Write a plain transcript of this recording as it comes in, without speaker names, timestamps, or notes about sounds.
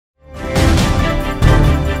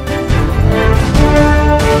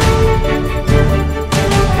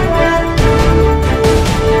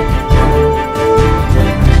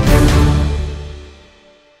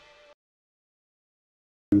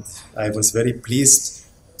and I was very pleased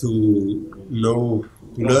to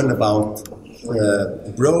learn about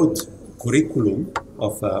the broad curriculum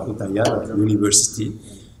of Udayana University,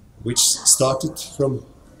 which started from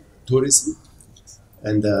tourism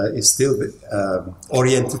and is still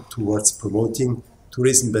oriented towards promoting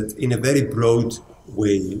tourism, but in a very broad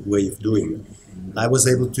way of doing it. I was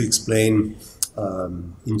able to explain,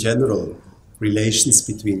 in general, relations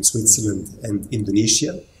between Switzerland and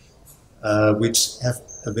Indonesia, which have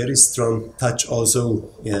a very strong touch also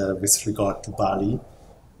with regard to Bali.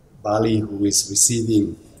 Bali, who is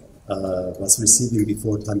was receiving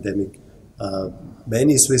before pandemic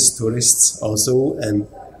many Swiss tourists also, and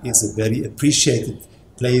is a very appreciated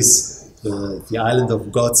place. The island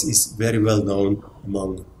of Gods is very well known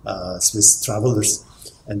among Swiss travelers,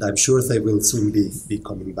 and I'm sure they will soon be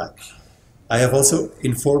coming back. I have also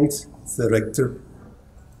informed the rector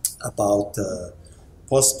about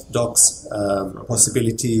postdocs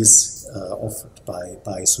possibilities offered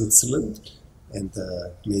by Switzerland, and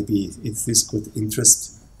maybe if this could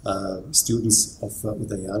interest students of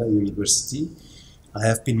Udayana University. I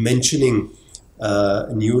have been mentioning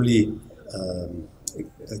a newly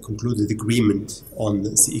concluded agreement on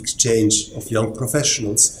the exchange of young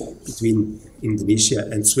professionals between Indonesia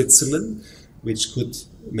and Switzerland, which could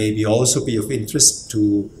maybe also be of interest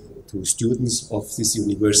to students of this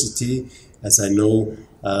university, as I know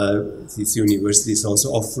this university is also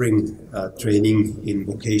offering training in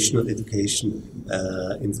vocational education,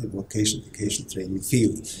 in the vocational education training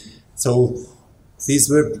field. So these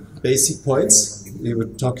were basic points. We were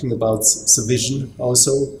talking about the vision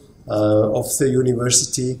also of the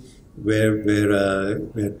university, where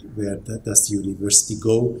does the university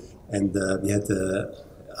go, and we had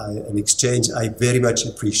an exchange I very much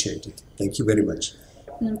appreciated. Thank you very much.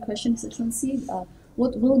 Another question, Excellency.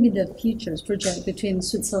 What will be the future project between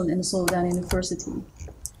Switzerland and Udayana University?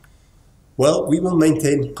 Well, we will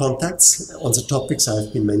maintain contacts on the topics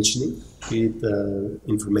I've been mentioning, be it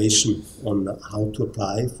information on how to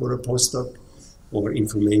apply for a postdoc, or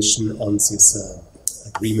information on this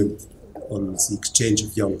agreement on the exchange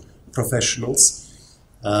of young professionals.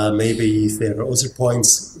 Maybe if there are other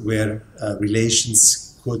points where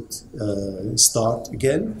relations could start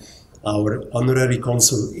again. Our honorary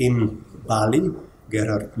consul in Bali,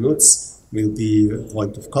 Gerhard Nutz, will be a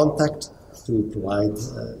point of contact to provide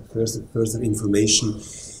further information.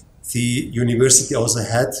 The university also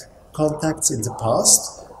had contacts in the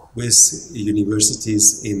past with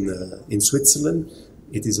universities in Switzerland.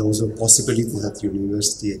 It is also a possibility that the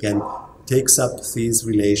university again takes up these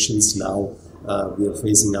relations now. We are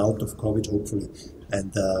phasing out of COVID, hopefully,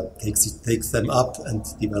 and takes them up and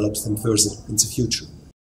develops them further in the future.